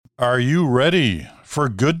Are you ready for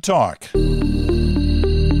good talk? And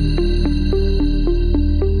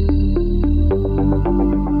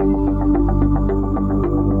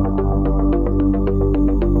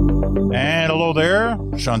hello there.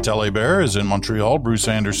 Chantal and Bruce is in Montreal. Bruce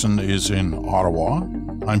Anderson is in Ottawa.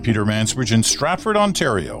 I'm Peter Mansbridge in Stratford,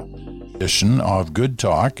 Ontario. Edition of Good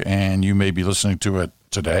Talk, and you may be listening to it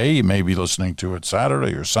today. You may be listening to it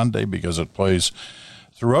Saturday or Sunday because it plays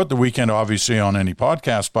throughout the weekend, obviously, on any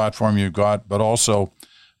podcast platform you've got, but also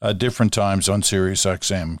at different times on Sirius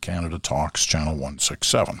XM Canada Talks, Channel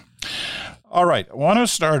 167. All right, I want to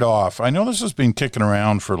start off. I know this has been kicking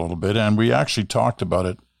around for a little bit, and we actually talked about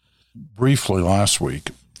it briefly last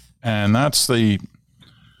week, and that's the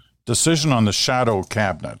decision on the shadow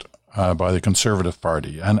cabinet by the Conservative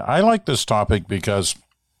Party. And I like this topic because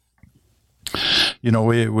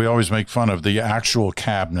we always make fun of the actual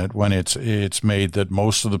cabinet when it's made that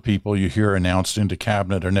most of the people you hear announced into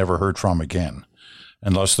cabinet are never heard from again,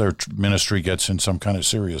 unless their ministry gets in some kind of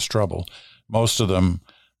serious trouble. Most of them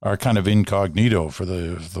are kind of incognito for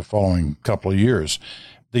the following couple of years.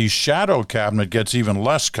 The shadow cabinet gets even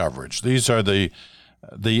less coverage. These are the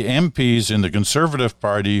MPs in the Conservative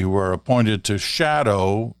Party who are appointed to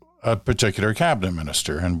shadow a particular cabinet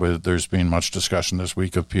minister. And there's been much discussion this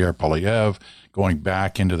week of Pierre Poilievre going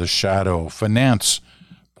back into the shadow finance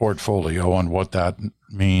portfolio and what that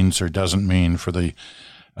means or doesn't mean for the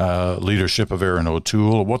leadership of Erin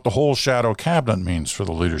O'Toole, what the whole shadow cabinet means for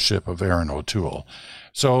the leadership of Erin O'Toole.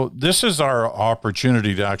 So this is our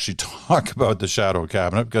opportunity to actually talk about the shadow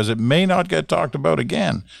cabinet because it may not get talked about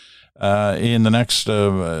again in the next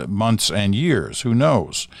months and years. Who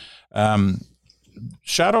knows?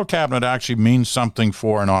 Shadow cabinet actually means something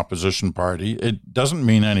for an opposition party. It doesn't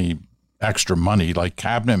mean any extra money, like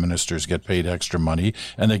cabinet ministers get paid extra money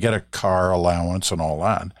and they get a car allowance and all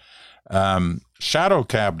that. Shadow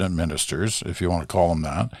cabinet ministers, if you want to call them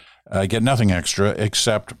that, get nothing extra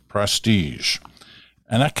except prestige.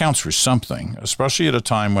 And that counts for something, especially at a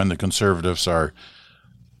time when the Conservatives are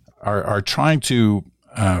trying to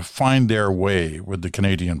find their way with the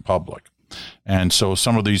Canadian public. And so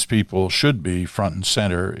some of these people should be front and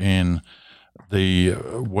center in the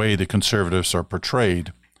way the Conservatives are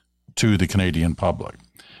portrayed to the Canadian public.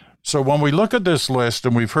 So when we look at this list,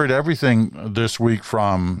 and we've heard everything this week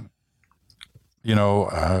from,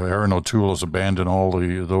 Erin O'Toole has abandoned all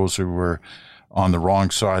those who were on the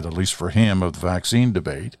wrong side, at least for him, of the vaccine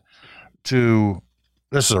debate, to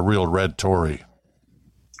this is a real red Tory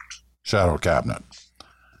shadow cabinet.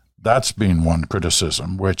 That's been one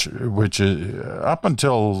criticism, which is, up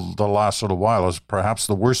until the last little while, is perhaps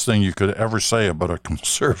the worst thing you could ever say about a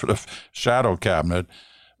Conservative shadow cabinet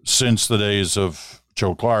since the days of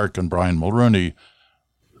Joe Clark and Brian Mulroney.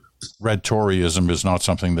 Red Toryism is not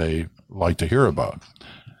something they like to hear about.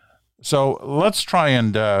 So let's try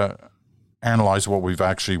and analyze what we've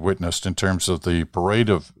actually witnessed in terms of the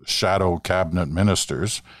parade of shadow cabinet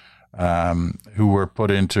ministers who were put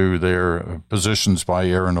into their positions by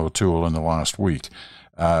Erin O'Toole in the last week.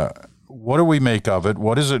 What do we make of it?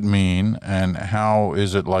 What does it mean? And how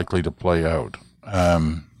is it likely to play out?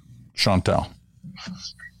 Chantal.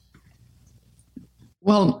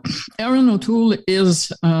 Well, Erin O'Toole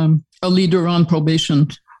is a leader on probation.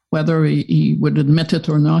 Whether he would admit it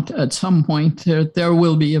or not, at some point there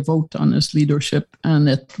will be a vote on his leadership, and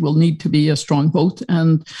it will need to be a strong vote.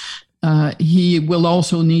 And he will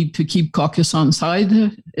also need to keep caucus on side.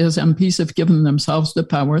 His MPs have given themselves the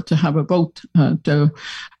power to have a vote to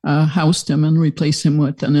oust him and replace him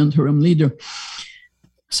with an interim leader.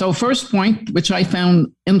 So first point, which I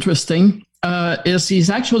found interesting, is he's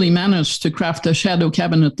actually managed to craft a shadow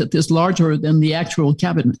cabinet that is larger than the actual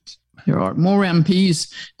cabinet. There are more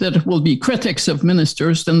MPs that will be critics of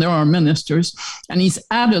ministers than there are ministers. And he's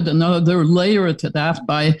added another layer to that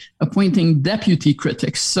by appointing deputy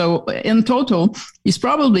critics. So in total, he's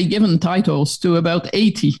probably given titles to about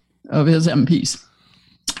 80 of his MPs,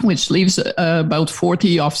 which leaves about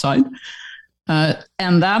 40 offside.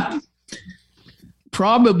 And that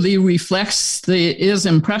probably reflects his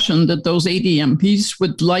impression that those 80 MPs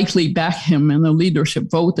would likely back him in a leadership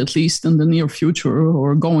vote, at least in the near future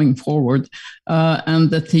or going forward, and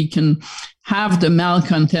that he can have the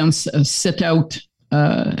malcontents sit out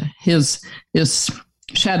his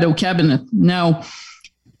shadow cabinet. Now,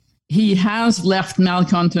 he has left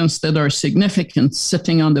malcontents that are significant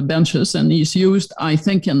sitting on the benches, and he's used, I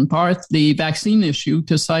think, in part, the vaccine issue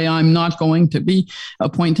to say, I'm not going to be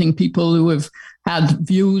appointing people who have had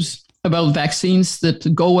views about vaccines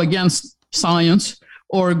that go against science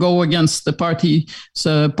or go against the party's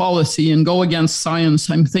policy and go against science.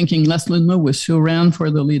 I'm thinking Leslie Lewis, who ran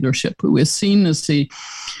for the leadership, who is seen as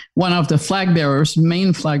one of the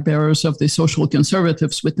main flag bearers of the social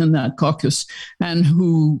conservatives within that caucus, and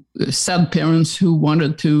who said parents who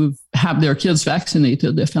wanted to have their kids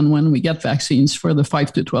vaccinated, if and when we get vaccines for the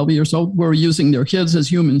 5 to 12 years old, were using their kids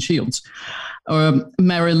as human shields.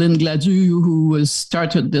 Marilyn Gladu, who has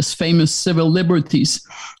started this famous civil liberties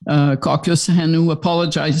caucus and who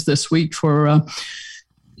apologized this week for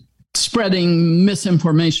spreading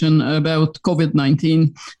misinformation about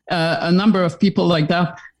COVID-19. A number of people like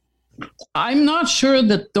that. I'm not sure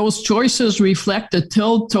that those choices reflect a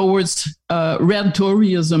tilt towards red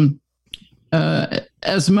Toryism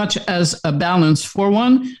as much as a balance. For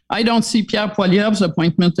one, I don't see Pierre Poilievre's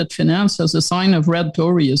appointment at Finance as a sign of red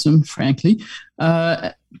Toryism, frankly.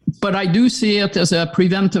 But I do see it as a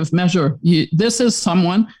preventive measure. This is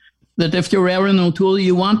someone that if you're Erin O'Toole,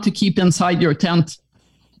 you want to keep inside your tent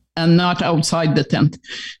and not outside the tent.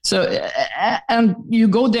 So, and you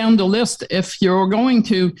go down the list, if you're going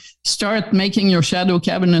to start making your shadow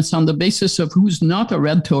cabinets on the basis of who's not a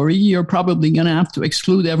red Tory, you're probably going to have to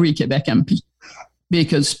exclude every Quebec MP.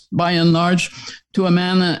 Because by and large, to a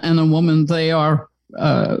man and a woman, they are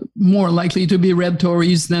more likely to be red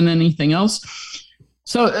Tories than anything else.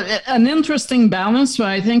 So an interesting balance, but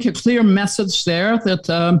I think a clear message there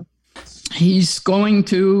that he's going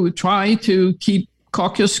to try to keep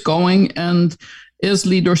caucus going and his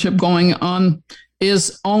leadership going on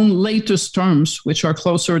his own latest terms, which are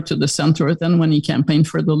closer to the center than when he campaigned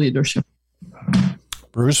for the leadership.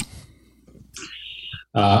 Bruce?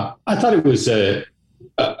 I thought it was an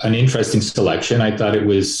interesting selection. I thought it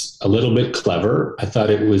was a little bit clever. I thought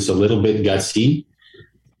it was a little bit gutsy.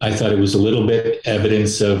 I thought it was a little bit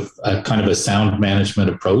evidence of a kind of a sound management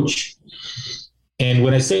approach. And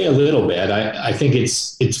when I say a little bit, I think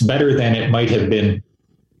it's better than it might have been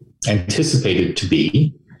anticipated to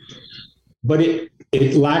be, but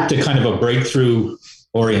it lacked a kind of a breakthrough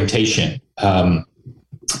orientation.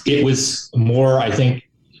 It was more, I think,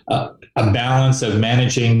 a balance of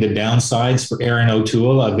managing the downsides for Erin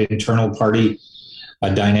O'Toole of internal party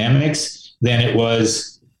dynamics than it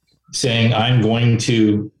was saying, I'm going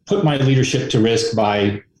to put my leadership to risk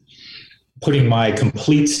by putting my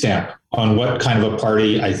complete stamp on what kind of a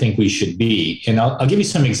party I think we should be. And I'll give you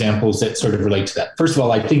some examples that sort of relate to that. First of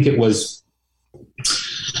all, I think it was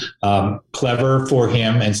clever for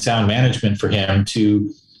him and sound management for him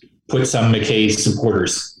to put some McKay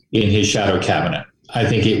supporters in his shadow cabinet. I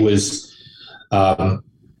think it was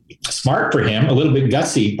smart for him, a little bit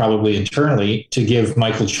gutsy probably internally, to give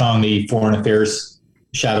Michael Chong the foreign affairs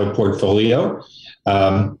shadow portfolio,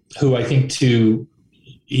 who I think to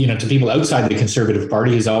people outside the Conservative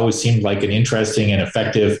Party has always seemed like an interesting and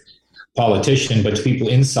effective politician, but to people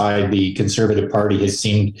inside the Conservative Party has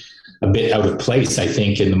seemed a bit out of place, I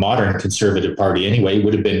think, in the modern Conservative Party anyway.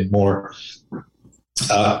 Would have been more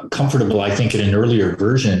comfortable, I think, in an earlier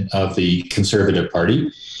version of the Conservative Party.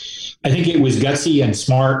 I think it was gutsy and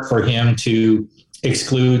smart for him to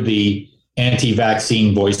exclude the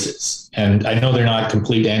anti-vaccine voices. And I know they're not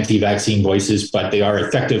complete anti-vaccine voices, but they are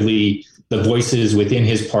effectively the voices within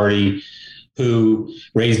his party who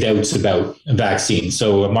raised doubts about vaccines.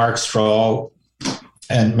 So Mark Strahl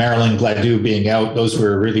and Marilyn Gladu being out, those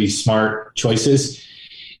were really smart choices.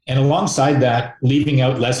 And alongside that, leaving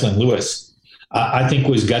out Leslyn Lewis, I think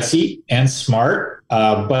was gutsy and smart,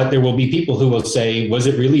 but there will be people who will say, was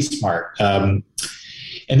it really smart? And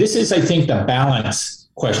this is, I think, the balance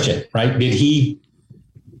question, right? Did he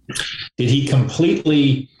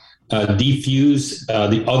completely defuse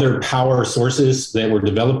the other power sources that were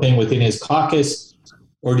developing within his caucus,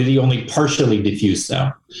 or did he only partially diffuse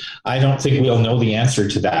them? I don't think we'll know the answer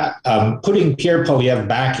to that. Putting Pierre Poilievre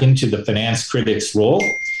back into the finance critic's role,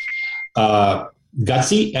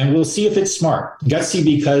 gutsy, and we'll see if it's smart. Gutsy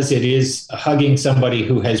because it is hugging somebody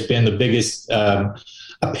who has been the biggest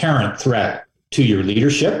apparent threat to your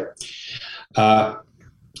leadership.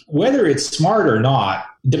 Whether it's smart or not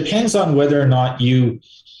depends on whether or not you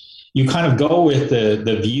kind of go with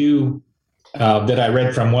the view that I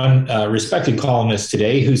read from one respected columnist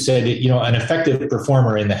today who said, an effective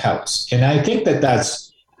performer in the House. And I think that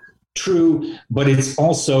that's true, but it's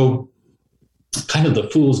also kind of the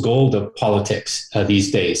fool's gold of politics these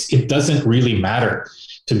days. It doesn't really matter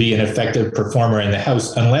to be an effective performer in the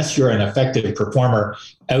House unless you're an effective performer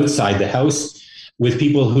outside the House with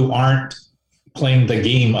people who aren't playing the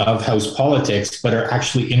game of House politics, but are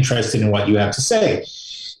actually interested in what you have to say.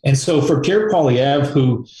 And so for Pierre Poilievre,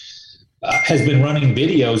 who has been running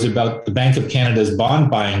videos about the Bank of Canada's bond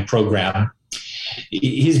buying program,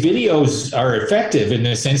 his videos are effective in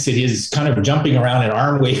the sense that his kind of jumping around and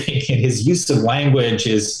arm waving and his use of language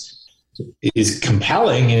is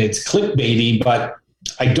compelling and it's clickbaity, but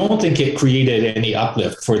I don't think it created any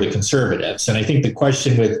uplift for the Conservatives. And I think the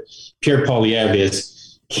question with Pierre Poilievre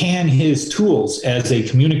is, can his tools as a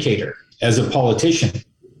communicator, as a politician,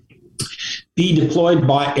 be deployed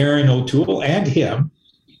by Erin O'Toole and him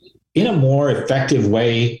in a more effective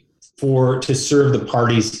way to serve the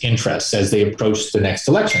party's interests as they approach the next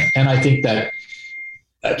election? And I think that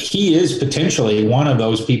he is potentially one of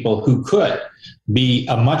those people who could be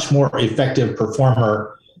a much more effective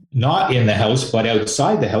performer, not in the House, but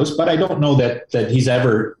outside the House. But I don't know that he's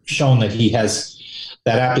ever shown that he has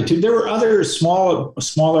that aptitude. There were other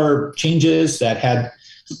smaller changes that had,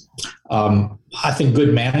 I think,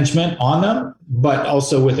 good management on them, but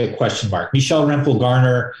also with a question mark. Michelle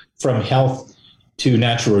Rempel-Garner from Health to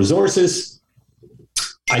Natural Resources.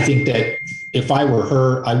 I think that if I were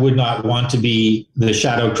her, I would not want to be the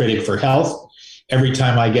shadow critic for Health. Every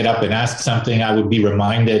time I get up and ask something, I would be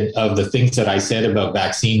reminded of the things that I said about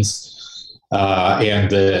vaccines and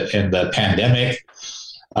the pandemic.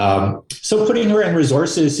 So putting her in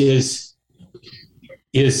Resources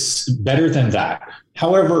is better than that.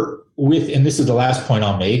 However, and this is the last point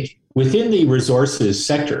I'll make, within the resources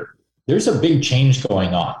sector, there's a big change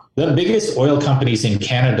going on. The biggest oil companies in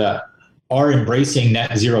Canada are embracing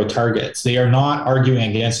net zero targets. They are not arguing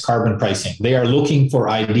against carbon pricing. They are looking for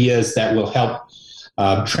ideas that will help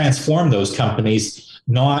transform those companies,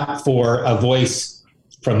 not for a voice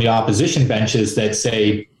from the opposition benches that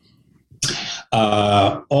say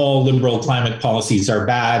all liberal climate policies are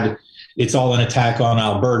bad. It's all an attack on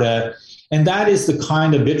Alberta. And that is the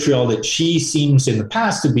kind of vitriol that she seems in the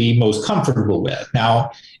past to be most comfortable with.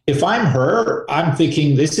 Now, if I'm her, I'm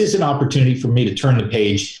thinking this is an opportunity for me to turn the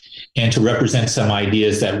page and to represent some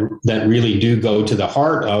ideas that really do go to the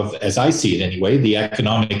heart of, as I see it anyway, the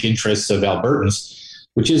economic interests of Albertans,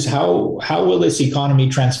 which is how will this economy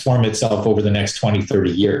transform itself over the next 20,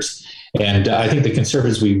 30 years? And I think the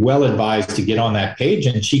Conservatives will be well advised to get on that page,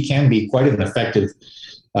 and she can be quite an effective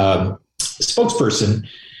spokesperson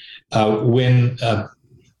when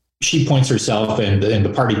she points herself and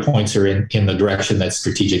the party points her in the direction that's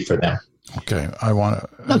strategic for them. Okay. I want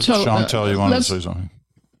to, Chantal, you want to say something?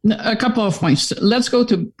 A couple of points. Let's go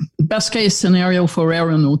to best case scenario for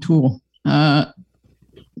Erin O'Toole.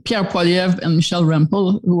 Pierre Poilievre and Michelle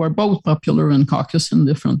Rempel, who are both popular in caucus in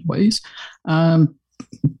different ways,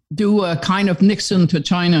 do a kind of Nixon to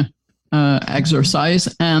China exercise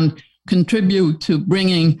and contribute to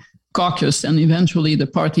bringing caucus and eventually the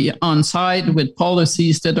party on side with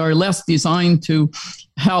policies that are less designed to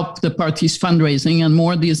help the party's fundraising and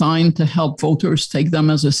more designed to help voters take them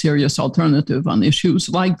as a serious alternative on issues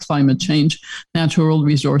like climate change, natural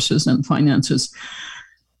resources, and finances.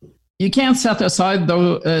 You can't set aside,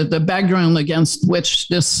 though, the background against which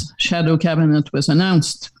this shadow cabinet was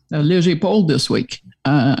announced. A Léger poll this week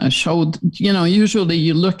showed, usually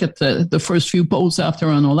you look at the first few polls after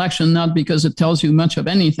an election, not because it tells you much of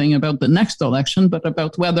anything about the next election, but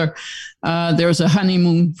about whether there's a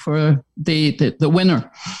honeymoon for the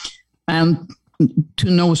winner. And to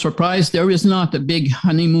no surprise, there is not a big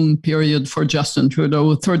honeymoon period for Justin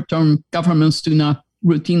Trudeau. Third-term governments do not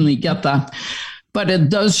routinely get that. But it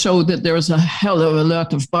does show that there's a hell of a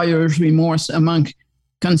lot of buyer's remorse among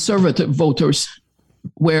Conservative voters,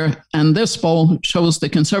 and this poll shows the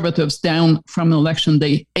Conservatives down from election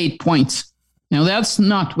day 8 points. Now, that's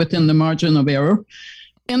not within the margin of error.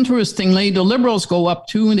 Interestingly, the Liberals go up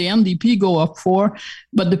 2, the NDP go up 4,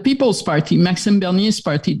 but the People's Party, Maxime Bernier's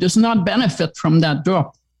party, does not benefit from that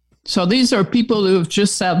drop. So these are people who have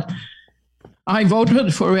just said, I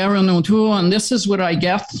voted for Erin O'Toole, and this is what I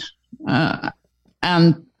get.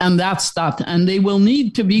 And that's that. And they will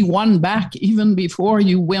need to be won back even before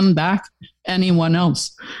you win back anyone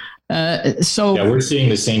else. Yeah, we're seeing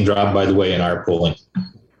the same drop, by the way, in our polling.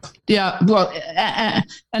 Yeah, well,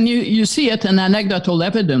 and you see it in anecdotal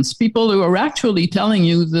evidence. People who are actually telling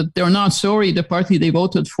you that they're not sorry the party they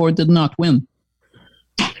voted for did not win.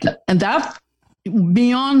 And that,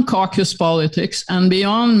 beyond caucus politics and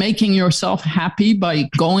beyond making yourself happy by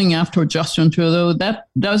going after Justin Trudeau, that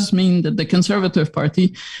does mean that the Conservative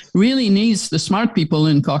Party really needs the smart people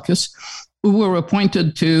in caucus who were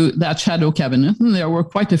appointed to that shadow cabinet, and there were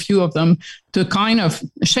quite a few of them, to kind of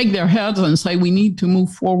shake their heads and say, we need to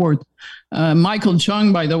move forward. Michael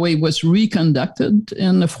Chung, by the way, was reconducted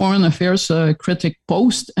in the Foreign Affairs critic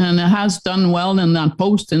post, and has done well in that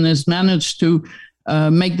post and has managed to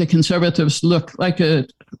make the Conservatives look like a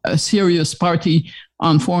serious party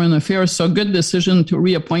on foreign affairs. So good decision to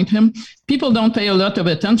reappoint him. People don't pay a lot of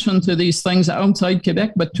attention to these things outside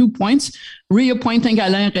Quebec, but 2 points. Reappointing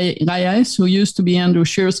Alain Reyes, who used to be Andrew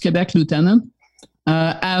Scheer's Quebec lieutenant,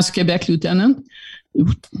 as Quebec lieutenant.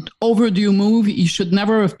 Overdue move. He should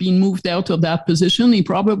never have been moved out of that position. He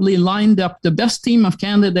probably lined up the best team of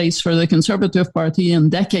candidates for the Conservative Party in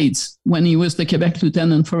decades when he was the Quebec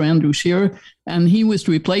lieutenant for Andrew Scheer. And he was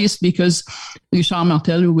replaced because Richard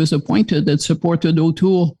Martel, who was appointed, had supported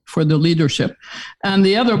O'Toole for the leadership. And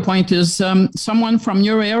the other point is someone from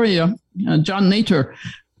your area, John Nater,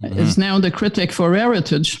 is now the critic for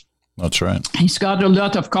Heritage. That's right. He's got a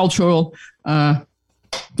lot of cultural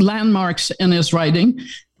landmarks in his writing,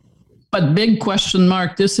 but big question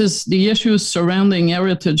mark. This is the issues surrounding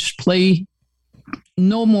heritage play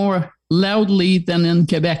no more loudly than in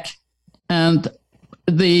Quebec. And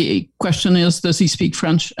the question is, does he speak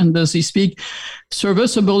French, and does he speak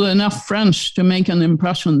serviceable enough French to make an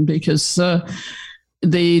impression? Because the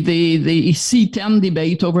C10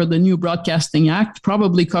 debate over the new Broadcasting Act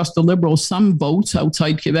probably cost the Liberals some votes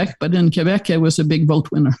outside Quebec, but in Quebec, it was a big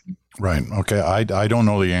vote winner. Right. Okay. I don't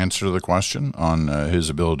know the answer to the question on his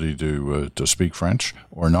ability to speak French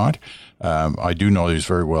or not. I do know he's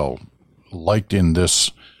very well liked in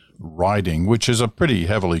this riding, which is a pretty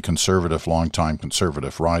heavily conservative, long-time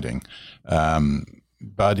conservative riding.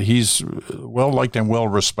 But he's well liked and well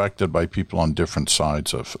respected by people on different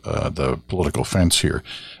sides of the political fence here.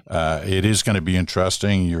 It is going to be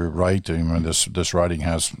interesting. You're right. I mean, this riding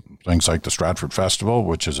has things like the Stratford Festival,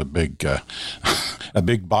 which is a big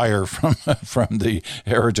buyer from the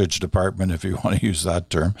Heritage Department, if you want to use that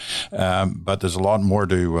term. But there's a lot more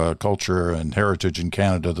to culture and heritage in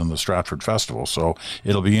Canada than the Stratford Festival. So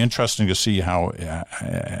it'll be interesting to see how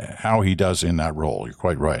he does in that role. You're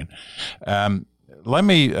quite right. Let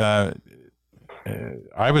me, we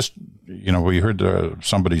heard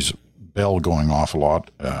somebody's bell going off a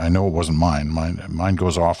lot. I know it wasn't mine. Mine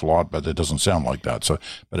goes off a lot, but it doesn't sound like that. So,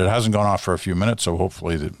 but it hasn't gone off for a few minutes. So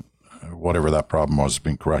hopefully whatever that problem was has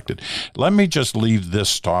been corrected. Let me just leave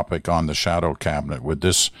this topic on the shadow cabinet with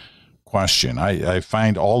this question. I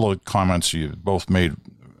find all the comments you both made,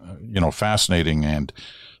 fascinating and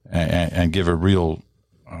give a real,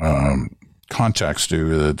 context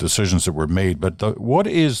to the decisions that were made, but what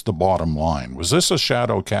is the bottom line? Was this a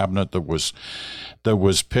shadow cabinet that was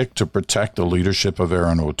picked to protect the leadership of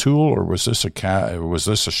Erin O'Toole, or was this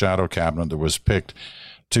a shadow cabinet that was picked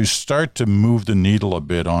to start to move the needle a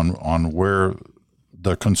bit on where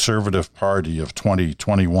the Conservative Party of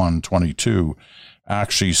 2021, 22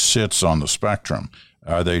 actually sits on the spectrum?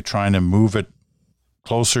 Are they trying to move it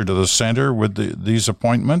closer to the center with these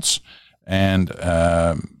appointments, and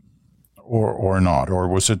or not? Or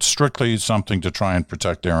was it strictly something to try and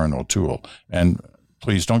protect Erin O'Toole? And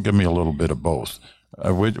please don't give me a little bit of both.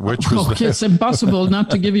 Which was it's impossible not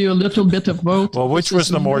to give you a little bit of both. Well, which was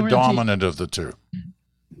the more dominant of the two?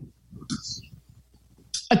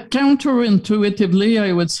 Counterintuitively,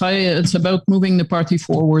 I would say it's about moving the party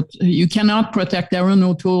forward. You cannot protect Erin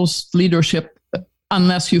O'Toole's leadership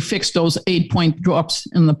unless you fix those 8-point drops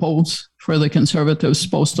in the polls for the Conservatives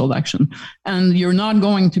post-election. And you're not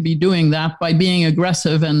going to be doing that by being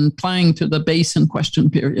aggressive and playing to the base and question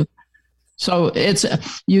period. So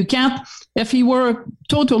you can't, if he were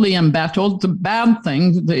totally embattled, the bad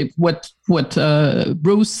thing, what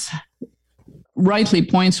Bruce rightly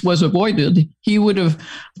points was avoided. He would have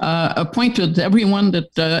appointed everyone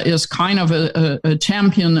that is kind of a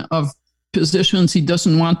champion of positions he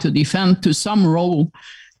doesn't want to defend to some role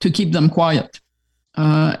to keep them quiet.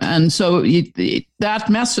 And so that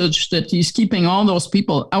message that he's keeping all those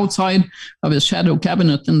people outside of his shadow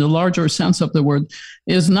cabinet in the larger sense of the word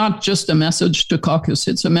is not just a message to caucus,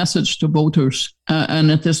 it's a message to voters. And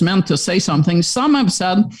it is meant to say something. Some have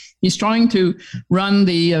said he's trying to run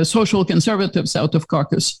the social conservatives out of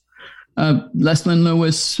caucus. Leslyn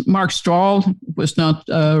Lewis, Mark Strahl was not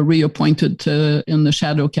reappointed in the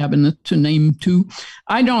shadow cabinet, to name two.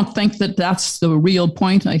 I don't think that that's the real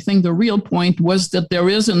point. I think the real point was that there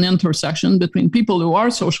is an intersection between people who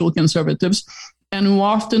are social conservatives and who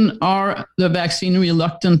often are the vaccine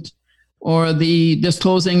reluctant or the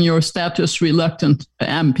disclosing your status reluctant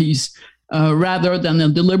MPs, rather than a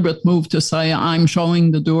deliberate move to say, I'm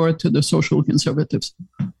showing the door to the social conservatives.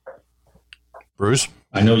 Bruce?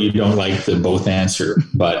 I know you don't like the both answer,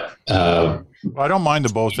 but I don't mind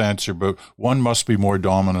the both answer, but one must be more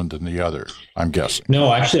dominant than the other, I'm guessing.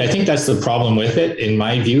 No, actually, I think that's the problem with it. In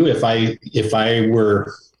my view, if I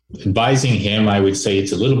were advising him, I would say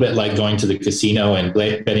it's a little bit like going to the casino and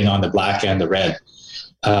betting on the black and the red.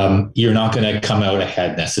 You're not going to come out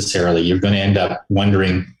ahead necessarily. You're going to end up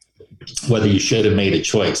wondering whether you should have made a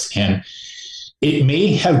choice. And it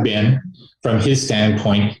may have been, from his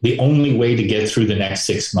standpoint, the only way to get through the next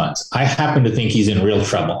 6 months. I happen to think he's in real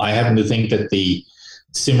trouble. I happen to think that the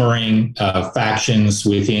simmering factions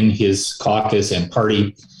within his caucus and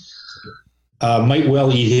party might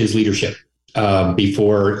well eat his leadership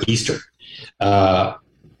before Easter.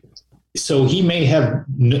 So he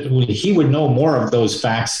would know more of those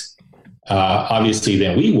facts, obviously,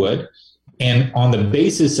 than we would. And on the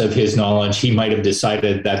basis of his knowledge, he might have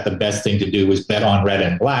decided that the best thing to do was bet on red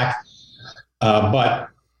and black. But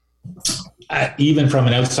even from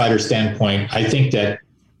an outsider standpoint, I think that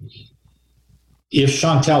if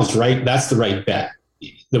Chantal's right, that's the right bet.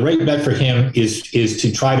 The right bet for him is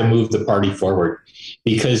to try to move the party forward,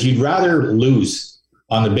 because you'd rather lose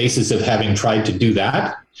on the basis of having tried to do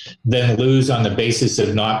that than lose on the basis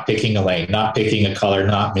of not picking a lane, not picking a color,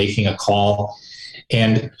 not making a call.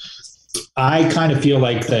 And I kind of feel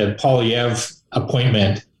like the Poilievre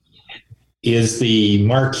appointment is the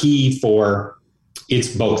marquee for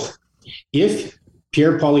it's both. If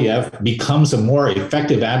Pierre Poilievre becomes a more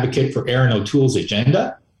effective advocate for Erin O'Toole's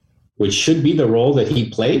agenda, which should be the role that he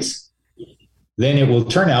plays, then it will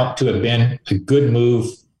turn out to have been a good move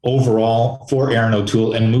overall for Erin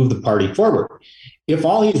O'Toole and move the party forward. If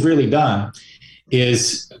all he's really done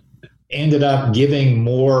is ended up giving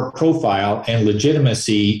more profile and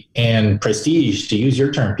legitimacy and prestige, to use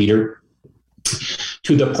your term, Peter,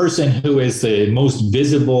 to the person who is the most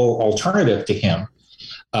visible alternative to him,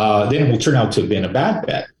 then it will turn out to have been a bad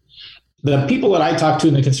bet. The people that I talk to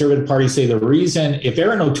in the Conservative Party say the reason, if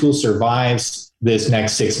Erin O'Toole survives this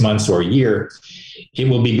next 6 months or a year, it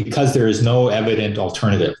will be because there is no evident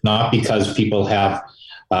alternative, not because people have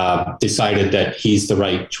decided that he's the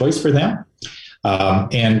right choice for them.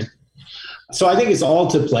 And so I think it's all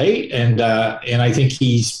to play. And I think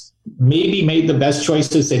he's maybe made the best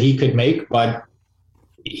choices that he could make, but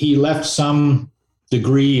he left some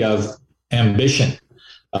degree of ambition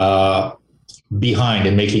behind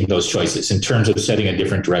in making those choices in terms of setting a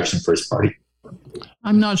different direction for his party.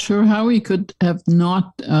 I'm not sure how he could have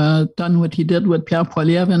not done what he did with Pierre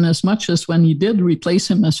Poilievre, and as much as when he did replace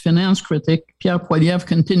him as finance critic, Pierre Poilievre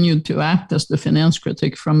continued to act as the finance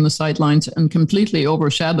critic from the sidelines and completely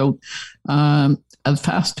overshadowed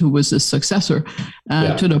Fast, who was his successor,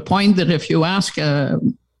 to the point that if you ask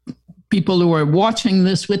people who are watching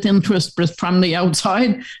this with interest from the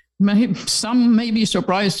outside, some may be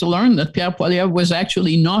surprised to learn that Pierre Poilievre was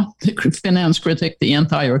actually not the finance critic the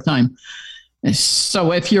entire time.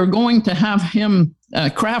 So if you're going to have him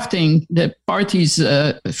crafting the party's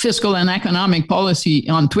fiscal and economic policy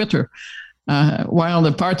on Twitter, while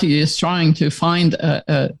the party is trying to find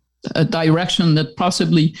a direction that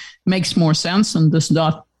possibly makes more sense and does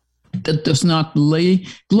not lay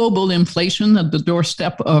global inflation at the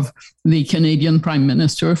doorstep of the Canadian Prime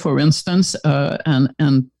Minister, for instance,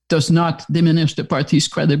 and does not diminish the party's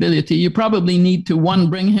credibility, you probably need to, one,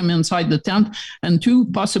 bring him inside the tent, and two,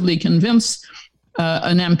 possibly convince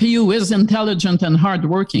an MP who is intelligent and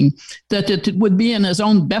hardworking that it would be in his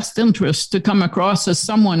own best interest to come across as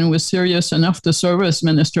someone who is serious enough to serve as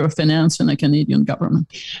Minister of Finance in a Canadian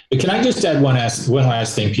government. Can I just add one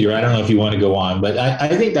last thing, Peter? I don't know if you want to go on, but I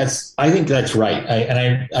think that's right.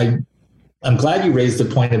 I'm glad you raised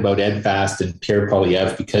the point about Ed Fast and Pierre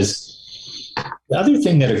Poilievre, because the other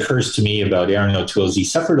thing that occurs to me about Erin O'Toole is he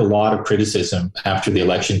suffered a lot of criticism after the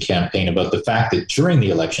election campaign about the fact that during the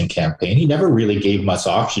election campaign, he never really gave much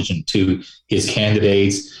oxygen to his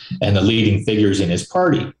candidates and the leading figures in his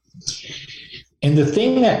party. And the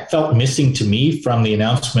thing that felt missing to me from the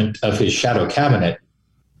announcement of his shadow cabinet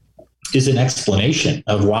is an explanation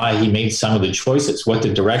of why he made some of the choices, what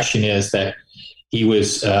the direction is that he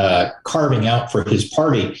was carving out for his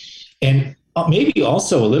party. And maybe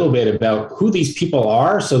also a little bit about who these people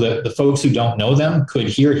are, so that the folks who don't know them could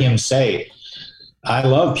hear him say, I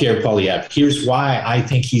love Pierre Poilievre. Here's why I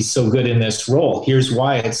think he's so good in this role. Here's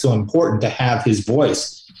why it's so important to have his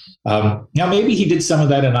voice. Now, maybe he did some of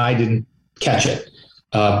that and I didn't catch it.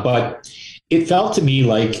 But it felt to me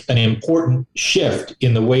like an important shift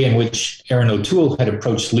in the way in which Erin O'Toole had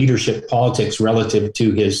approached leadership politics relative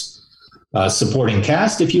to his supporting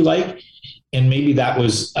cast, if you like. And maybe that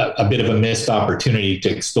was a bit of a missed opportunity to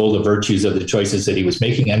extol the virtues of the choices that he was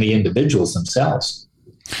making and the individuals themselves.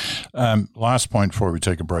 Last point before we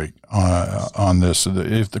take a break on this.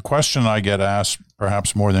 If the question I get asked,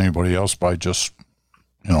 perhaps more than anybody else, by just,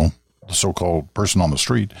 the so-called person on the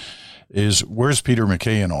street, is where's Peter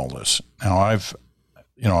MacKay in all this? Now, I've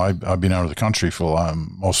been out of the country for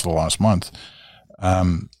most of the last month.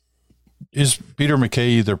 Is Peter MacKay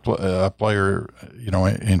either a player,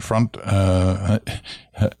 in front,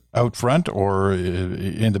 out front, or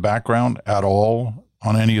in the background at all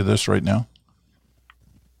on any of this right now?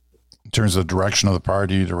 In terms of the direction of the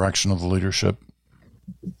party, direction of the leadership?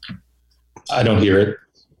 I don't hear it.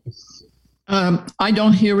 I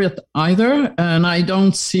don't hear it either. And I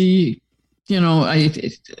don't see,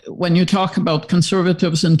 when you talk about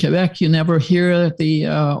conservatives in Quebec, you never hear the,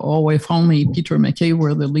 if only Peter MacKay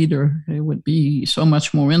were the leader, it would be so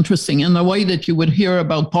much more interesting. In the way that you would hear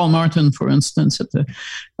about Paul Martin, for instance, at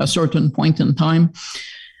a certain point in time,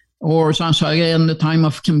 or Jean Charest in the time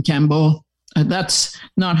of Kim Campbell. That's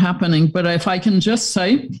not happening. But if I can just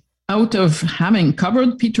say, out of having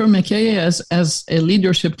covered Peter MacKay as a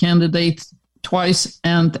leadership candidate twice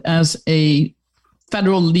and as a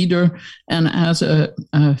federal leader and as a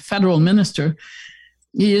federal minister,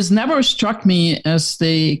 he has never struck me as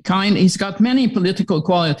he's got many political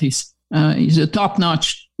qualities. He's a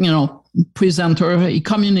top-notch, presenter. He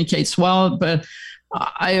communicates well, but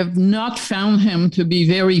I have not found him to be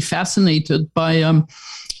very fascinated by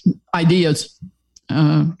ideas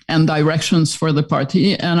and directions for the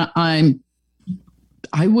party. And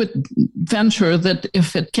I would venture that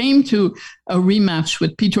if it came to a rematch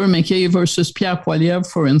with Peter MacKay versus Pierre Poilievre,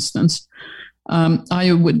 for instance,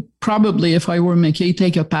 I would probably, if I were MacKay,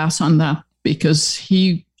 take a pass on that, because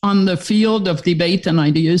on the field of debate and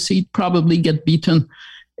ideas, he'd probably get beaten.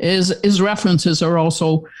 His references are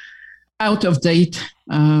also out of date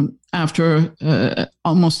after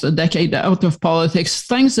almost a decade out of politics.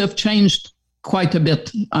 Things have changed quite a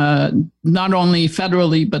bit, not only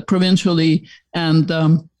federally, but provincially and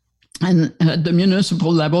at the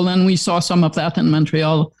municipal level. And we saw some of that in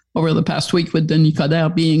Montreal over the past week with Denis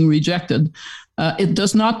Coderre being rejected. It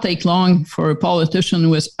does not take long for a politician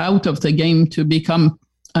who is out of the game to become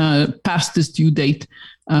past his due date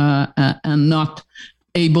and not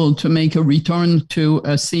able to make a return to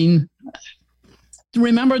a scene.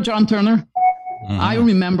 Remember John Turner? Mm-hmm. I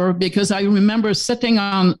remember, because I remember sitting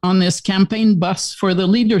on this campaign bus for the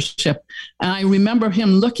leadership. And I remember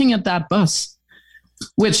him looking at that bus,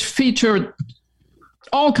 which featured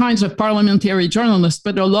all kinds of parliamentary journalists,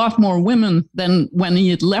 but a lot more women than when he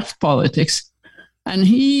had left politics. And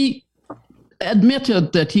he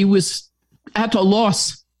admitted that he was at a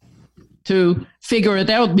loss to figure it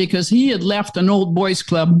out, because he had left an old boys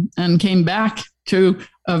club and came back to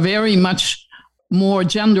a very much more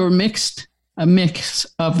gender mixed a mix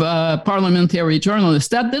of parliamentary journalists.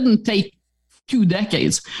 That didn't take 2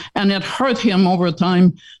 decades, and it hurt him over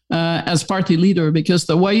time as party leader, because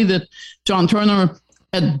the way that John Turner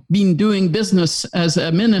had been doing business as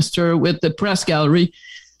a minister with the press gallery,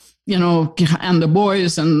 and the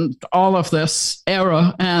boys and all of this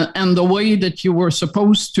era, and the way that you were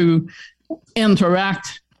supposed to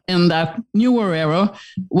interact in that newer era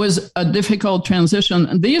was a difficult transition.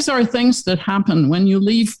 And these are things that happen when you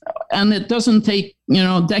leave, and it doesn't take,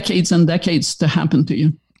 decades and decades to happen to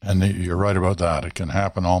you. And you're right about that. It can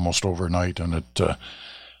happen almost overnight, and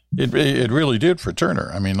it really did for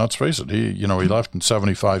Turner. I mean, let's face it. He left in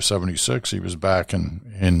 75, 76. He was back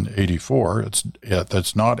in 84.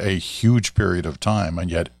 That's not a huge period of time, and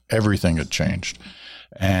yet everything had changed.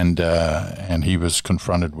 And he was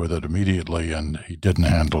confronted with it immediately, and he didn't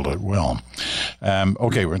handle it well.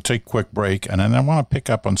 Okay, we're going to take a quick break, and then I want to pick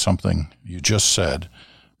up on something you just said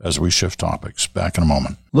as we shift topics. Back in a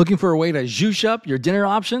moment. Looking for a way to zhuzh up your dinner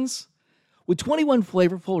options? With 21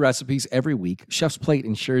 flavorful recipes every week, Chef's Plate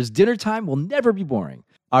ensures dinner time will never be boring.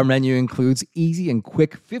 Our menu includes easy and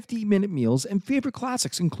quick 15-minute meals and favorite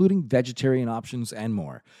classics, including vegetarian options and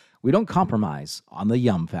more. We don't compromise on the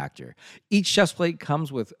yum factor. Each Chef's Plate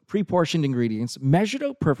comes with pre-portioned ingredients measured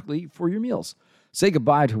out perfectly for your meals. Say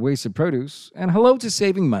goodbye to wasted produce and hello to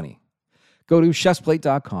saving money. Go to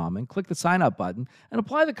chefsplate.com and click the sign up button and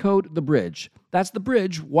apply the code THEBRIDGE. That's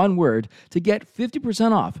THEBRIDGE, one word, to get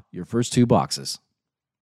 50% off your first 2 boxes.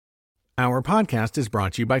 Our podcast is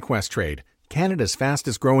brought to you by Questrade, Canada's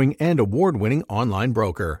fastest growing and award-winning online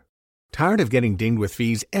broker. Tired of getting dinged with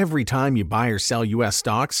fees every time you buy or sell U.S.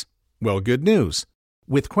 stocks? Well, good news.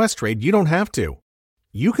 With Questrade, you don't have to.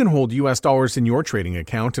 You can hold U.S. dollars in your trading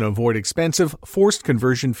account and avoid expensive, forced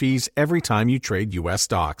conversion fees every time you trade U.S.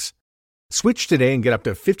 stocks. Switch today and get up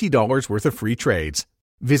to $50 worth of free trades.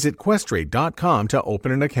 Visit Questrade.com to open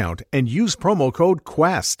an account and use promo code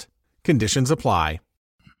QUEST. Conditions apply.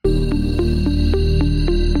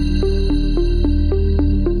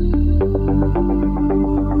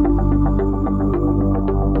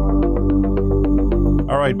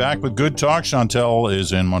 All right, back with Good Talk. Chantal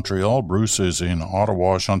is in Montreal. Bruce is in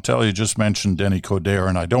Ottawa. Chantal, you just mentioned Denis Coderre,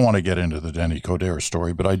 and I don't want to get into the Denis Coderre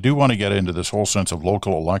story, but I do want to get into this whole sense of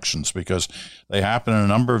local elections because they happen in a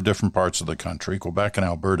number of different parts of the country. Quebec and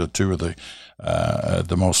Alberta, two of the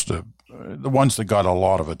ones that got a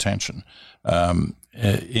lot of attention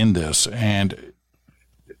in this. And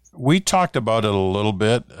we talked about it a little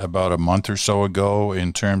bit about a month or so ago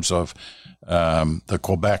in terms of the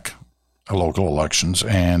Quebec local elections,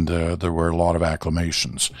 and there were a lot of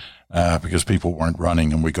acclamations because people weren't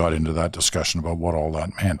running, and we got into that discussion about what all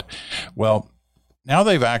that meant. Well, now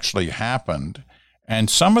they've actually happened, and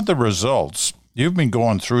some of the results, you've been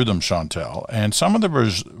going through them, Chantal, and some of the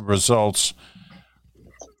results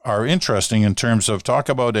are interesting in terms of talk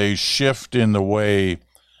about a shift in the way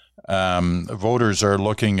voters are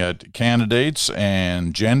looking at candidates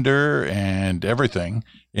and gender and everything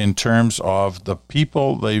in terms of the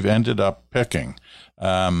people they've ended up picking.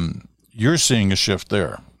 You're seeing a shift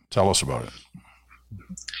there. Tell us about it.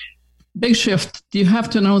 Big shift. You have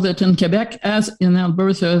to know that in Quebec, as in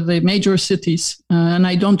Alberta, the major cities, and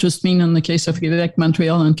I don't just mean in the case of Quebec,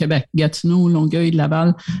 Montreal and Quebec, Gatineau, Longueuil,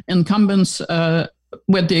 Laval, incumbents,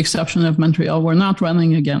 with the exception of Montreal, were not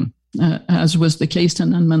running again, as was the case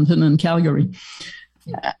in Edmonton and Calgary.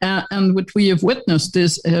 And what we have witnessed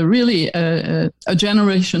is really a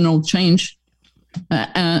generational change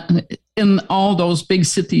in all those big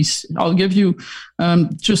cities. I'll give you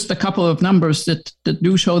just a couple of numbers that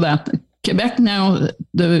do show that. Quebec now,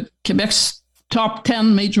 Quebec's top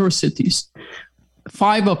 10 major cities,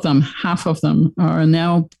 5 of them, half of them, are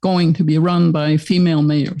now going to be run by female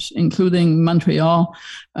mayors, including Montreal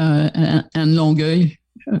and Longueuil,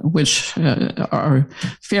 which are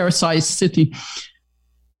fair-sized city.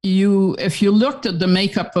 If you looked at the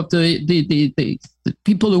makeup of the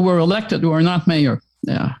people who were elected who are not mayor,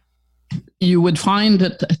 you would find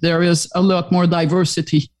that there is a lot more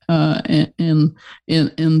diversity in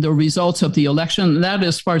the results of the election. That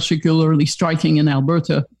is particularly striking in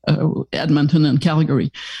Alberta, Edmonton, and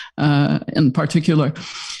Calgary, in particular.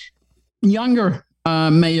 Younger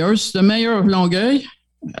mayors. The mayor of Longueuil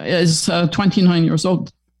is 29 years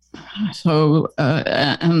old. So,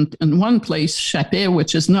 and in one place, Chapet,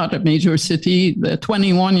 which is not a major city, the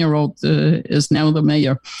 21-year-old is now the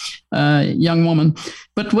mayor, young woman.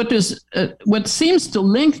 But what seems to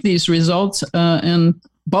link these results in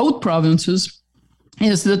both provinces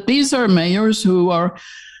is that these are mayors whose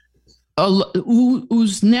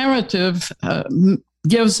narrative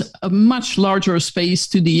gives a much larger space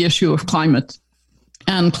to the issue of climate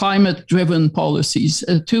and climate-driven policies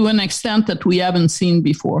to an extent that we haven't seen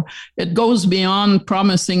before. It goes beyond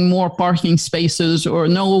promising more parking spaces or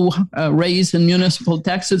no raise in municipal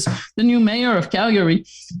taxes. The new mayor of Calgary,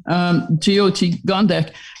 Jyoti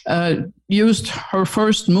Gondek, used her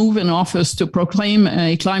first move in office to proclaim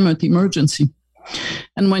a climate emergency.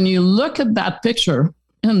 And when you look at that picture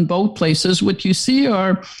in both places, what you see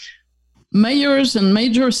are mayors in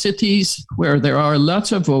major cities where there are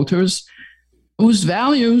lots of voters whose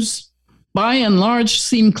values, by and large,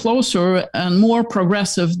 seem closer and more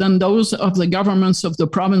progressive than those of the governments of the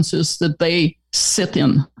provinces that they sit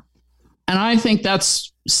in. And I think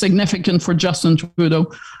that's significant for Justin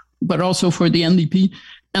Trudeau, but also for the NDP,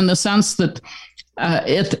 in the sense that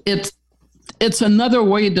it's another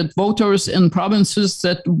way that voters in provinces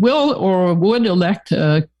that will or would elect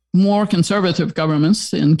more conservative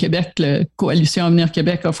governments. In Quebec, the Coalition Avenir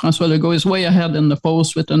Québec of François Legault is way ahead in the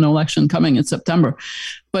polls with an election coming in September.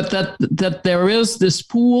 But that there is this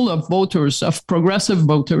pool of voters, of progressive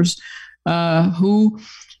voters, who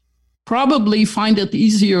probably find it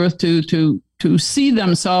easier to see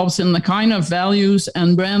themselves in the kind of values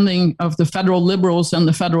and branding of the federal Liberals and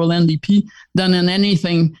the federal NDP than in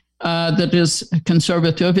anything that is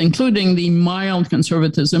conservative, including the mild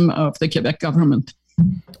conservatism of the Quebec government.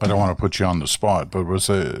 I don't want to put you on the spot, but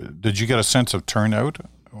did you get a sense of turnout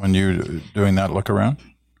when you were doing that look around?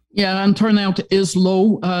 Yeah, and turnout is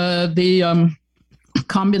low. The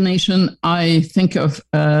combination, I think, of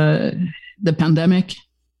the pandemic,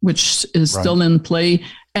 which is still in play,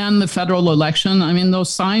 and the federal election. I mean,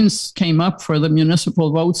 those signs came up for the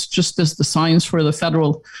municipal votes just as the signs for the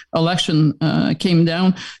federal election came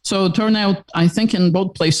down. So turnout, I think, in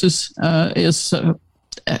both places is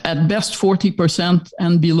at best 40%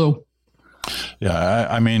 and below. Yeah,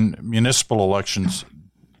 I mean, municipal elections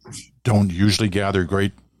don't usually gather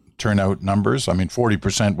great turnout numbers. I mean,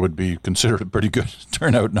 40% would be considered a pretty good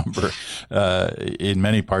turnout number in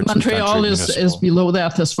many parts Montreal of the country. is below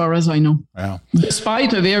that, as far as I know. Yeah.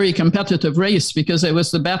 Despite a very competitive race, because it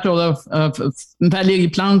was the battle of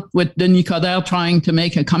Valérie Plante with Denis Coderre trying to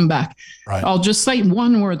make a comeback. Right. I'll just say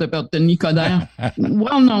one word about Denis Coderre.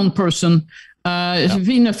 Well-known person.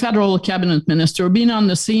 Being a federal cabinet minister, been on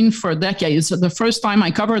the scene for decades. The first time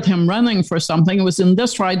I covered him running for something, it was in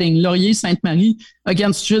this riding, Laurier-Sainte-Marie,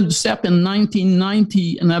 against Gilles Duceppe in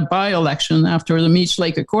 1990 in a by-election after the Meech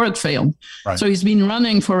Lake Accord failed. Right. So he's been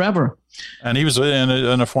running forever. And he was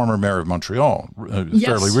a former mayor of Montreal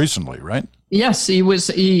fairly recently, right? Yes, he was.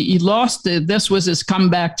 He lost. This was his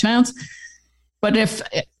comeback chance. But if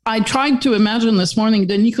I tried to imagine this morning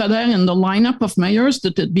Denis Coderre in the lineup of mayors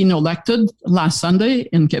that had been elected last Sunday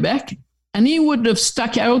in Quebec, and he would have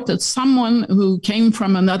stuck out as someone who came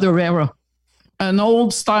from another era, an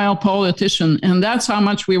old style politician. And that's how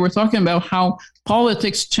much we were talking about how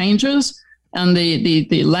politics changes and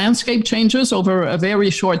the landscape changes over a very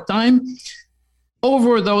short time.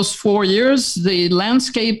 Over those 4 years, the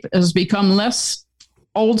landscape has become less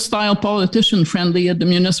old style politician friendly at the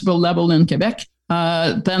municipal level in Quebec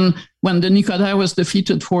than when Denis Coderre was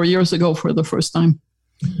defeated 4 years ago for the first time.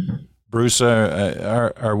 Bruce,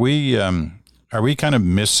 are we kind of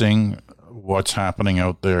missing what's happening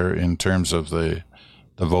out there in terms of the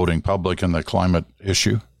voting public and the climate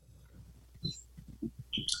issue?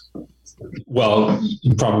 Well,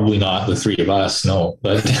 probably not the three of us, no.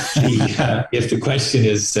 But if the question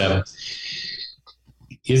is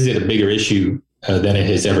it a bigger issue than it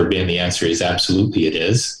has ever been? The answer is absolutely it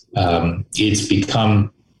is. It's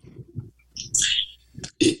become,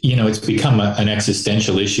 an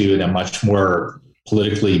existential issue in a much more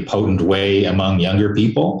politically potent way among younger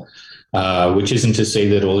people, which isn't to say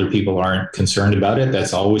that older people aren't concerned about it.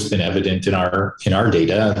 That's always been evident in our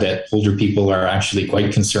data, that older people are actually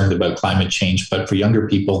quite concerned about climate change. But for younger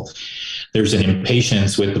people, there's an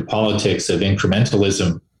impatience with the politics of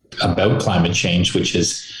incrementalism about climate change, which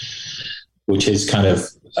has kind of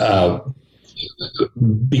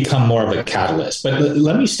become more of a catalyst. But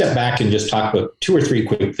let me step back and just talk about two or three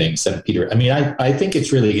quick things, Peter. I mean, I think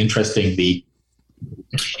it's really interesting the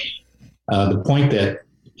point that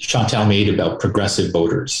Chantal made about progressive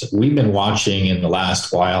voters. We've been watching in the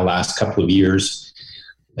last couple of years,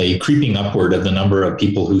 a creeping upward of the number of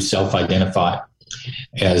people who self-identify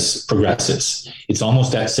as progressives. It's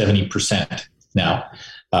almost at 70% now.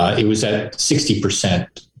 It was at 60%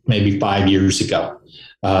 maybe 5 years ago.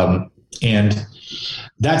 And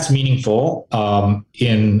that's meaningful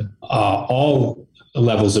in all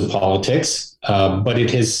levels of politics, but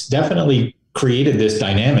it has definitely created this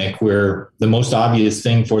dynamic where the most obvious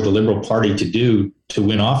thing for the Liberal Party to do to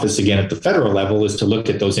win office again at the federal level is to look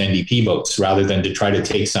at those NDP votes rather than to try to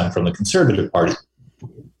take some from the Conservative Party.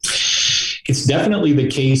 It's definitely the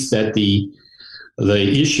case that the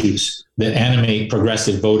issues that animate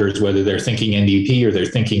progressive voters, whether they're thinking NDP or they're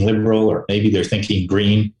thinking Liberal or maybe they're thinking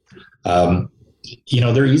Green,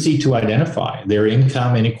 they're easy to identify. Their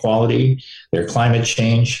income inequality, their climate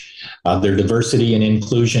change, their diversity and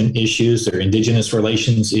inclusion issues, their Indigenous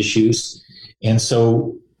relations issues. And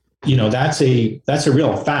so, that's a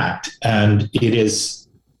real fact. And it is,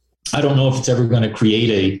 I don't know if it's ever going to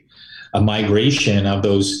create a migration of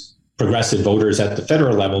those progressive voters at the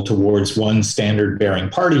federal level towards one standard bearing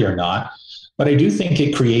party or not. But I do think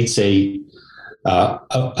it creates a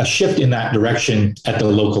shift in that direction at the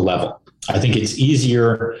local level. I think it's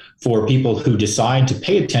easier for people who decide to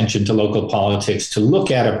pay attention to local politics to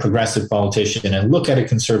look at a progressive politician and look at a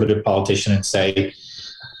conservative politician and say,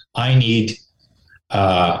 I need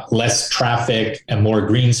less traffic and more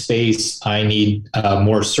green space. I need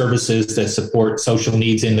more services that support social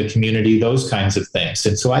needs in the community, those kinds of things.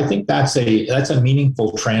 And so I think that's a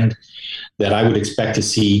meaningful trend that I would expect to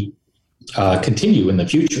see continue in the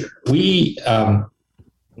future.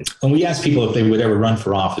 When we ask people if they would ever run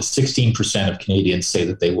for office, 16% of Canadians say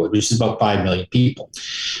that they would, which is about 5 million people.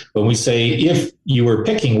 When we say, if you were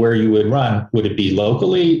picking where you would run, would it be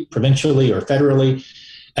locally, provincially, or federally?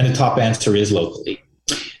 And the top answer is locally.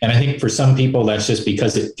 And I think for some people, that's just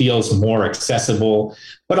because it feels more accessible,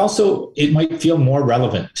 but also it might feel more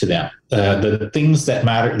relevant to them. The things that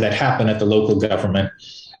matter, that happen at the local government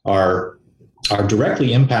are directly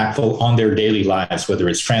impactful on their daily lives, whether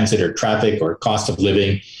it's transit or traffic or cost of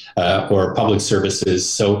living or public services.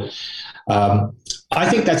 So I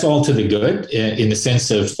think that's all to the good in the sense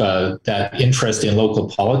of that interest in local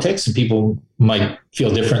politics. And people might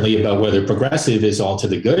feel differently about whether progressive is all to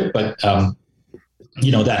the good, but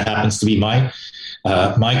that happens to be my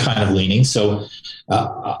kind of leaning. So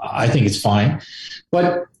I think it's fine.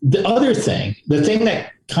 But the thing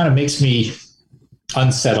that kind of makes me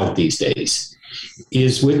unsettled these days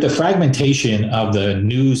is with the fragmentation of the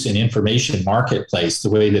news and information marketplace the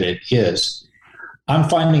way that it is, I'm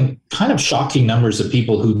finding kind of shocking numbers of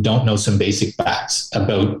people who don't know some basic facts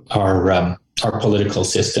about our political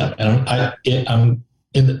system. And I'm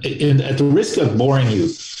at the risk of boring you,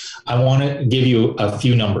 I want to give you a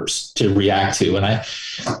few numbers to react to. And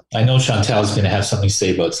I know Chantal is going to have something to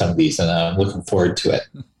say about some of these, and I'm looking forward to it.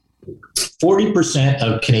 40%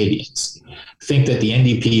 of Canadians think that the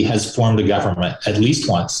NDP has formed a government at least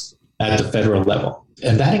once at the federal level.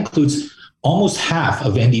 And that includes almost half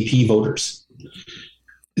of NDP voters.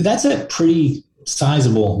 That's a pretty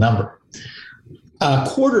sizable number. A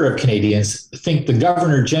quarter of Canadians think the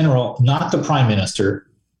Governor General, not the Prime Minister,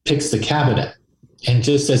 picks the cabinet. And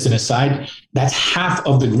just as an aside, that's half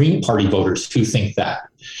of the Green Party voters who think that.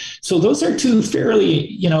 So those are two fairly,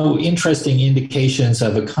 interesting indications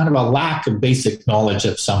of a kind of a lack of basic knowledge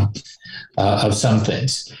of some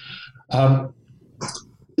things. That's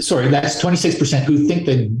 26% who think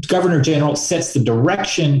the Governor General sets the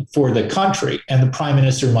direction for the country and the Prime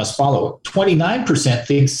Minister must follow it. 29%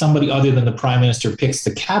 think somebody other than the Prime Minister picks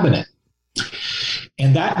the cabinet.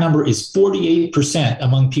 And that number is 48%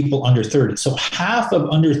 among people under 30. So half of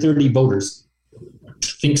under 30 voters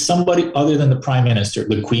think somebody other than the Prime Minister,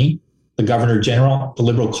 the Queen, the Governor General, the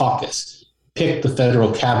Liberal caucus, pick the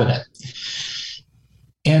federal cabinet.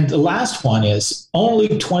 And the last one is only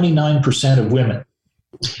 29% of women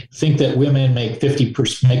think that women make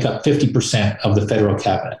up 50% of the federal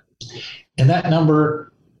cabinet. And that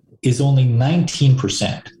number is only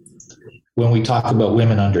 19% when we talk about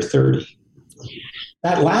women under 30.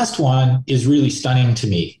 That last one is really stunning to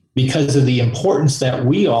me because of the importance that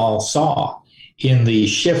we all saw in the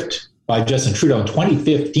shift by Justin Trudeau in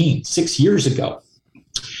 2015, 6 years ago,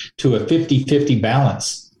 to a 50-50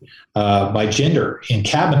 balance by gender in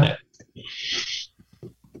cabinet.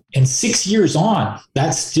 And 6 years on,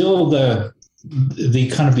 that's still the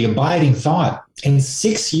kind of the abiding thought. And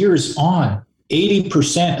 6 years on,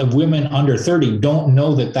 80% of women under 30 don't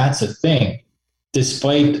know that that's a thing,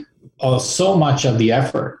 despite so much of the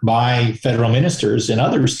effort by federal ministers and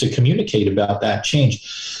others to communicate about that change.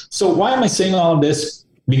 So why am I saying all of this?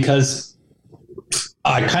 Because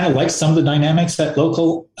I kind of like some of the dynamics at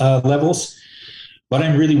local levels, but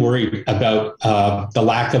I'm really worried about the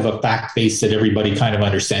lack of a fact base that everybody kind of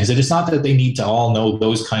understands. And it's not that they need to all know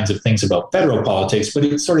those kinds of things about federal politics, but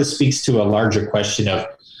it sort of speaks to a larger question of,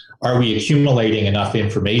 are we accumulating enough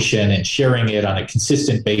information and sharing it on a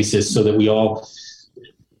consistent basis so that we all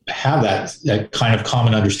have that kind of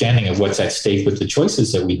common understanding of what's at stake with the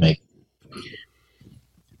choices that we make?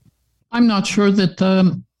 I'm not sure that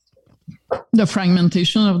the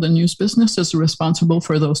fragmentation of the news business is responsible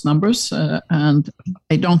for those numbers. And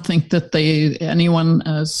I don't think that anyone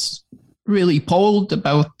has really polled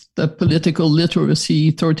about the political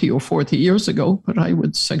literacy 30 or 40 years ago, but I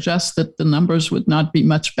would suggest that the numbers would not be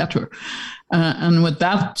much better. And what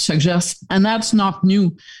that suggests, and that's not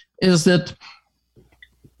new, is that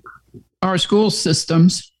our school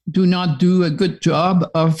systems do not do a good job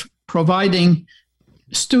of providing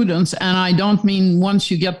students, and I don't mean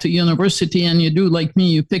once you get to university and you do like me,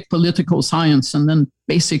 you pick political science, and then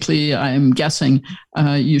basically I'm guessing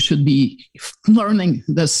you should be learning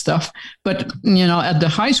this stuff. But, at the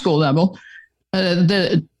high school level,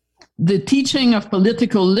 the teaching of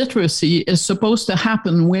political literacy is supposed to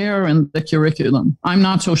happen where in the curriculum? I'm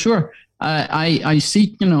not so sure. I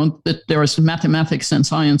see, that there's mathematics and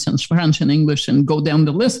science and French and English and go down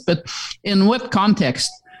the list, but in what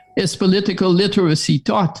context is political literacy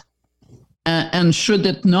taught? And should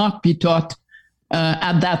it not be taught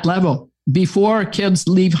at that level before kids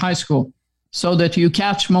leave high school so that you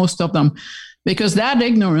catch most of them? Because that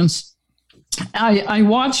ignorance, I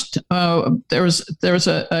watched, there's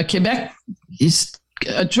a Quebec, he's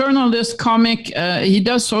a journalist, comic, he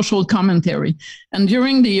does social commentary. And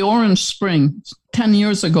during the Orange Spring, 10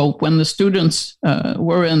 years ago, when the students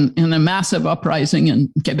were in a massive uprising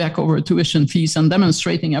in Quebec over tuition fees and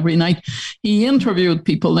demonstrating every night, he interviewed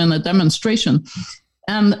people in a demonstration.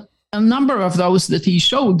 And a number of those that he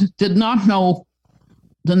showed did not know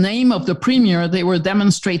the name of the premier they were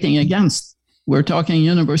demonstrating against. We're talking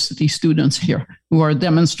university students here who are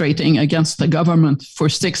demonstrating against the government for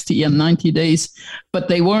 60 and 90 days, but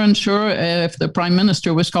they weren't sure if the prime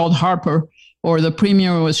minister was called Harper or the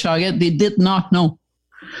premier was Charest. They did not know.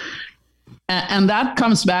 And that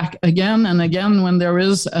comes back again and again when there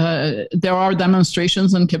are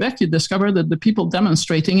demonstrations in Quebec. You discover that the people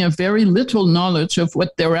demonstrating have very little knowledge of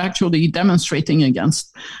what they're actually demonstrating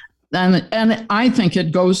against. And I think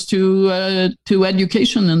it goes to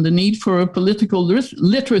education and the need for political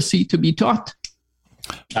literacy to be taught.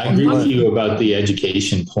 I agree with you about the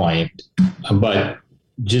education point, but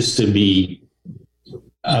just to be,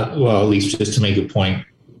 at least just to make a point,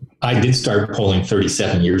 I did start polling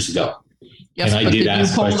 37 years ago. Yes, and I did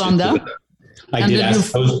ask questions. On that? I did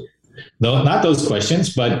ask those, no, not those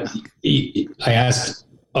questions, but I asked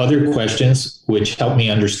other questions which helped me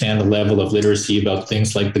understand the level of literacy about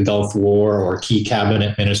things like the Gulf War or key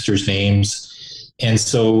cabinet ministers' names. And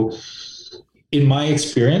so in my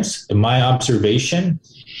experience, in my observation,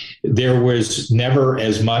 there was never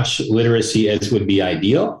as much literacy as would be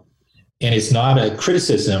ideal. And it's not a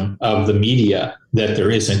criticism of the media that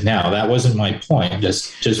there isn't now. That wasn't my point.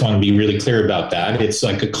 Just want to be really clear about that. It's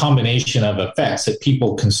like a combination of effects that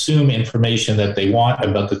people consume information that they want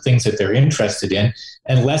about the things that they're interested in,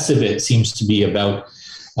 and less of it seems to be about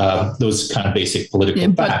those kind of basic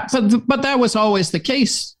political facts. But that was always the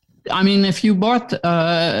case. I mean, if you bought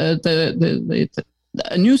a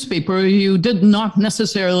newspaper, you did not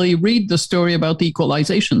necessarily read the story about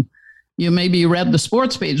equalization. You maybe read the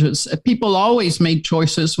sports pages. People always made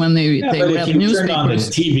choices when they read newspapers. If you turned on the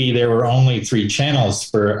TV, there were only 3 channels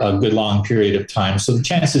for a good long period of time. So the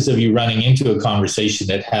chances of you running into a conversation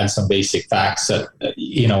that had some basic facts that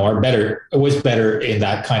are better, was better in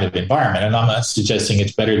that kind of environment. And I'm not suggesting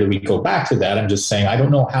it's better that we go back to that. I'm just saying I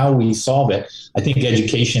don't know how we solve it. I think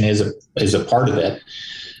education is a part of it,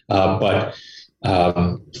 but.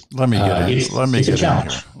 Let me get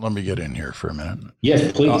in here for a minute.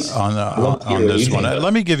 Yes, please. On this one,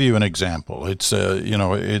 let me give you an example. It's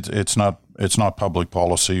it's not public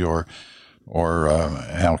policy or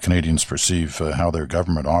how Canadians perceive how their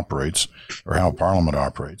government operates or how Parliament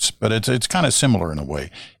operates, but it's kind of similar in a way.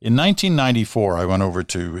 In 1994, I went over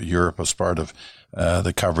to Europe as part of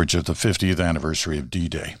the coverage of the 50th anniversary of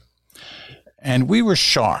D-Day, and we were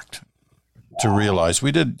shocked to realize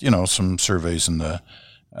we did, some surveys in the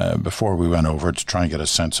before we went over to try and get a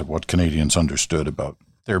sense of what Canadians understood about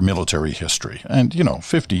their military history. And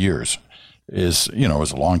 50 years is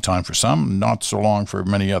a long time for some, not so long for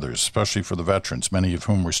many others, especially for the veterans, many of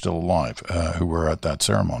whom were still alive, who were at that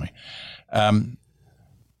ceremony.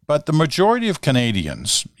 But the majority of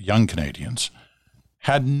Canadians, young Canadians,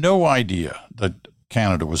 had no idea that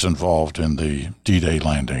Canada was involved in the D-Day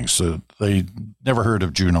landings. They never heard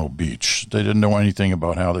of Juno Beach. They didn't know anything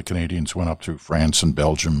about how the Canadians went up through France and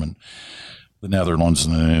Belgium and the Netherlands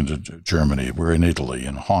and then into Germany. We're in Italy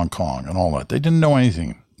and Hong Kong and all that. They didn't know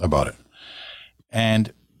anything about it.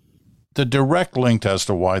 And the direct link as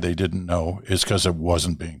to why they didn't know is because it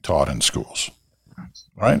wasn't being taught in schools,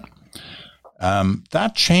 right?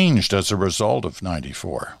 That changed as a result of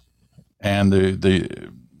 94. And the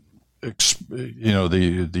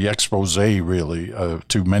expose really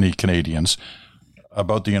to many Canadians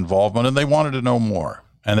about the involvement, and they wanted to know more,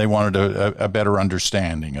 and they wanted a better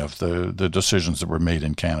understanding of the decisions that were made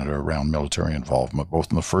in Canada around military involvement, both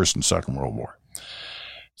in the First and Second World War.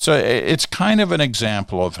 So it's kind of an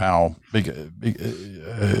example of how big,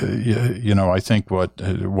 I think what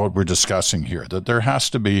we're discussing here, that there has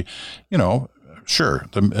to be, sure,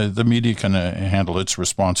 the media can handle its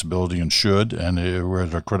responsibility and should, and we're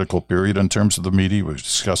at a critical period in terms of the media. We've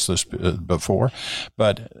discussed this before,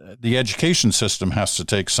 but the education system has to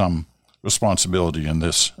take some responsibility in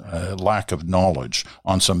this lack of knowledge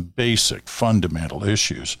on some basic fundamental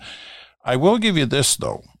issues. I will give you this,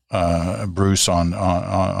 though, Bruce, on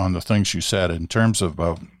the things you said in terms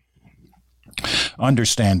of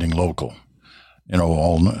understanding local.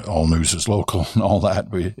 All news is local and all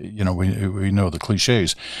that. We know the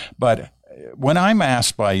cliches. But when I'm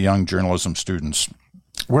asked by young journalism students,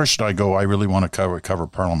 where should I go? I really want to cover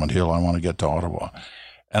Parliament Hill. I want to get to Ottawa.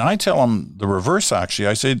 And I tell them the reverse, actually.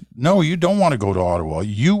 I say, no, you don't want to go to Ottawa.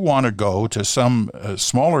 You want to go to some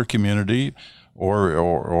smaller community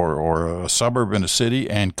or a suburb in a city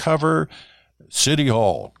and cover City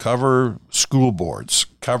Hall, cover school boards,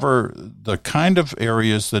 cover the kind of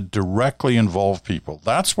areas that directly involve people.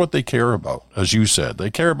 That's what they care about, as you said. They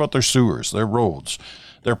care about their sewers, their roads,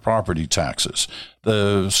 their property taxes,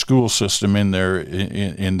 the school system in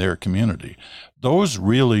their community. Those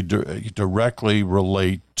really directly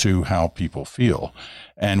relate to how people feel.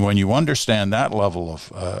 And when you understand that level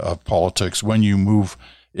of politics, when you move,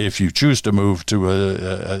 if you choose to move to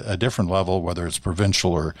a different level, whether it's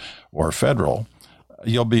provincial or federal,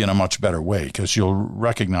 you'll be in a much better way because you'll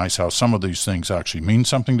recognize how some of these things actually mean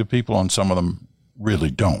something to people and some of them really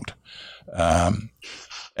don't.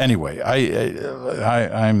 Anyway,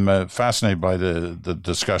 I'm fascinated by the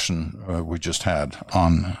discussion we just had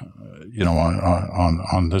on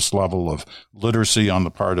on this level of literacy on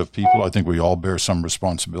the part of people. I think we all bear some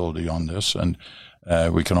responsibility on this, and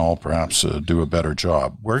we can all perhaps do a better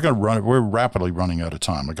job. We're rapidly running out of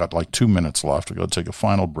time. I got like 2 minutes left. I got to take a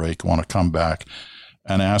final break. I want to come back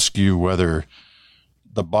and ask you whether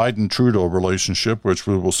the Biden-Trudeau relationship, which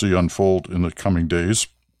we will see unfold in the coming days,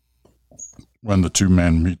 when the two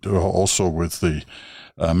men meet also with the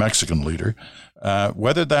Mexican leader,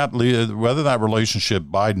 whether that relationship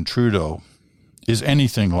Biden-Trudeau is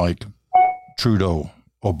anything like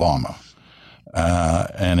Trudeau-Obama,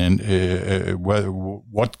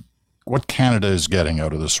 what Canada is getting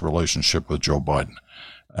out of this relationship with Joe Biden.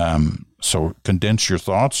 So condense your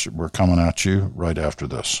thoughts. We're coming at you right after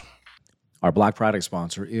this. Our Black Friday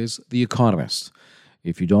sponsor is The Economist.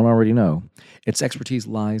 If you don't already know, its expertise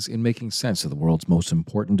lies in making sense of the world's most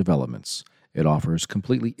important developments. It offers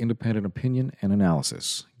completely independent opinion and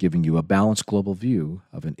analysis, giving you a balanced global view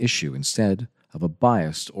of an issue instead of a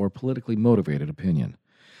biased or politically motivated opinion.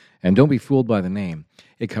 And don't be fooled by the name.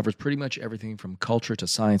 It covers pretty much everything from culture to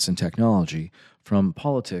science and technology, from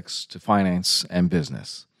politics to finance and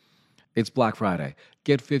business. It's Black Friday.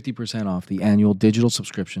 Get 50% off the annual digital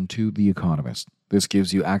subscription to The Economist. This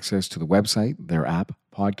gives you access to the website, their app,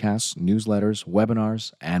 podcasts, newsletters,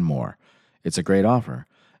 webinars, and more. It's a great offer,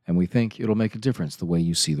 and we think it'll make a difference the way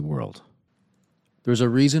you see the world. There's a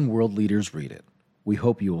reason world leaders read it. We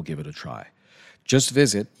hope you will give it a try. Just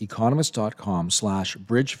visit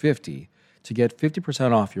economist.com/bridge50 to get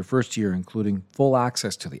 50% off your first year, including full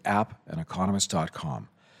access to the app and economist.com.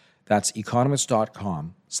 That's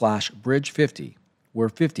economist.com/bridge50, where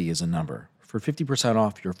 50 is a number, for 50%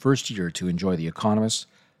 off your first year to enjoy The Economist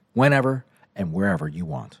whenever and wherever you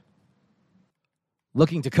want.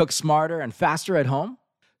 Looking to cook smarter and faster at home?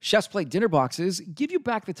 Chef's Plate dinner boxes give you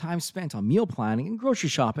back the time spent on meal planning and grocery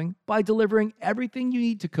shopping by delivering everything you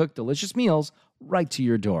need to cook delicious meals right to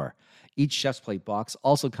your door. Each Chef's Plate box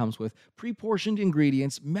also comes with pre-portioned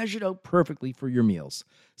ingredients measured out perfectly for your meals.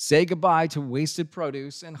 Say goodbye to wasted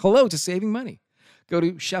produce and hello to saving money. Go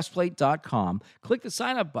to chefsplate.com, click the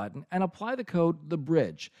sign up button, and apply the code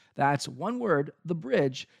THEBRIDGE. That's one word,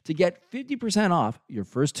 THEBRIDGE, to get 50% off your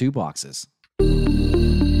first 2 boxes.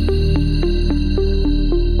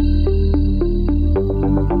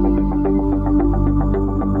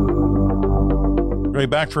 Right,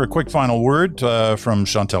 back for a quick final word from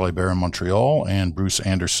Chantal and Bruce in Montreal and Bruce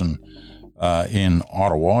Anderson in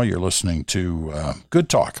Ottawa. You're listening to Good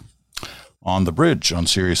Talk on The Bridge on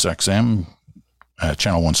Sirius XM,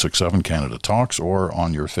 Channel 167 Canada Talks, or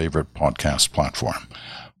on your favorite podcast platform.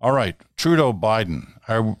 All right, Trudeau-Biden.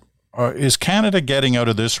 Is Canada getting out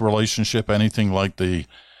of this relationship anything like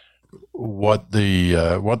what they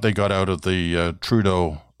got out of the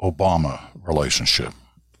Trudeau-Obama relationship?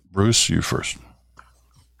 Bruce, you first.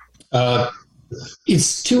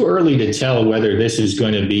 It's too early to tell whether this is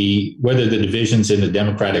going to be, whether the divisions in the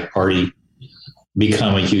Democratic Party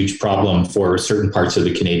become a huge problem for certain parts of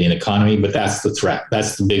the Canadian economy, but that's the threat.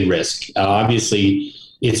 That's the big risk. Obviously,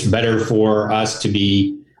 it's better for us to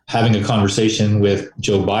be having a conversation with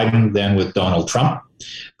Joe Biden than with Donald Trump,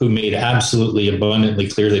 who made absolutely abundantly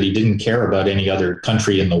clear that he didn't care about any other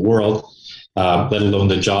country in the world, let alone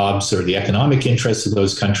the jobs or the economic interests of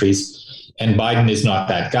those countries. And Biden is not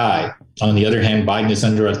that guy. On the other hand, Biden is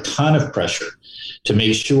under a ton of pressure to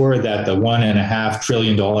make sure that the $1.5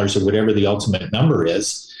 trillion or whatever the ultimate number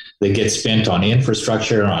is that gets spent on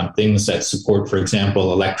infrastructure, on things that support, for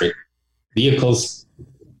example, electric vehicles,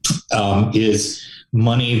 is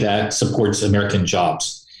money that supports American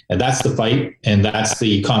jobs. And that's the fight. And that's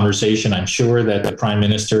the conversation I'm sure that the Prime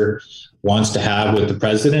Minister wants to have with the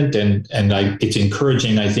president. And it's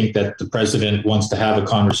encouraging, I think, that the president wants to have a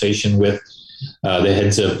conversation with the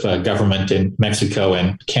heads of government in Mexico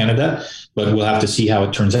and Canada, but we'll have to see how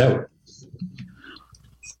it turns out.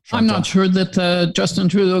 I'm not sure that Justin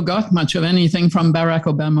Trudeau got much of anything from Barack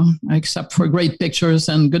Obama, except for great pictures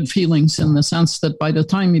and good feelings, in the sense that by the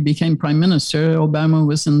time he became prime minister, Obama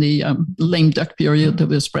was in the lame duck period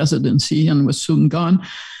of his presidency and was soon gone.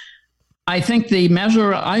 I think the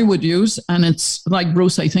measure I would use, and it's like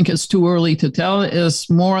Bruce, I think it's too early to tell, is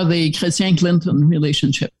more the Christian-Clinton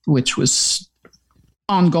relationship, which was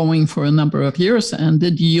ongoing for a number of years and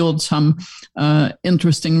did yield some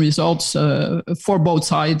interesting results for both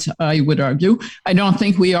sides, I would argue. I don't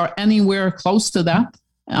think we are anywhere close to that.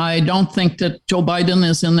 I don't think that Joe Biden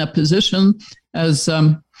is in a position as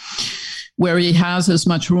where he has as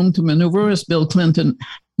much room to maneuver as Bill Clinton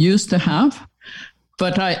used to have.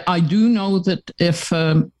 But I do know that if,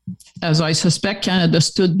 as I suspect, Canada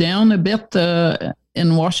stood down a bit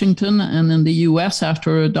in Washington and in the U.S.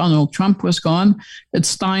 after Donald Trump was gone,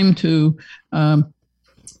 it's time to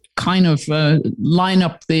kind of line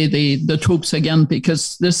up the troops again,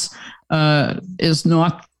 because this is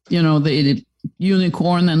not, the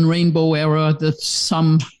unicorn and rainbow era that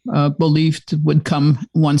some believed would come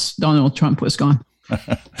once Donald Trump was gone.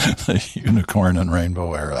 The unicorn and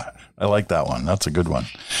rainbow era. I like that one. That's a good one.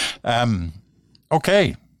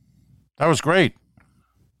 Okay. That was great.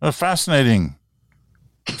 A fascinating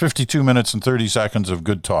 52 minutes and 30 seconds of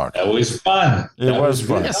good talk. That was fun. It was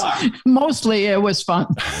fun. Yes, mostly it was fun,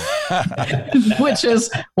 which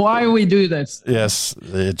is why we do this. Yes,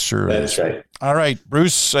 it sure is. That's right. All right.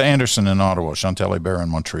 Bruce Anderson in Ottawa, Chantal and Bruce in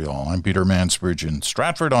Montreal. I'm Peter Mansbridge in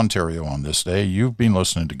Stratford, Ontario on this day. You've been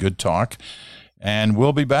listening to Good Talk, and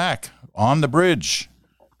we'll be back on the bridge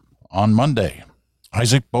on Monday.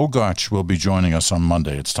 Isaac Bogoch will be joining us on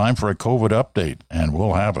Monday. It's time for a COVID update, and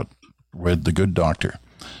we'll have it with the good doctor.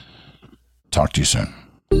 Talk to you soon.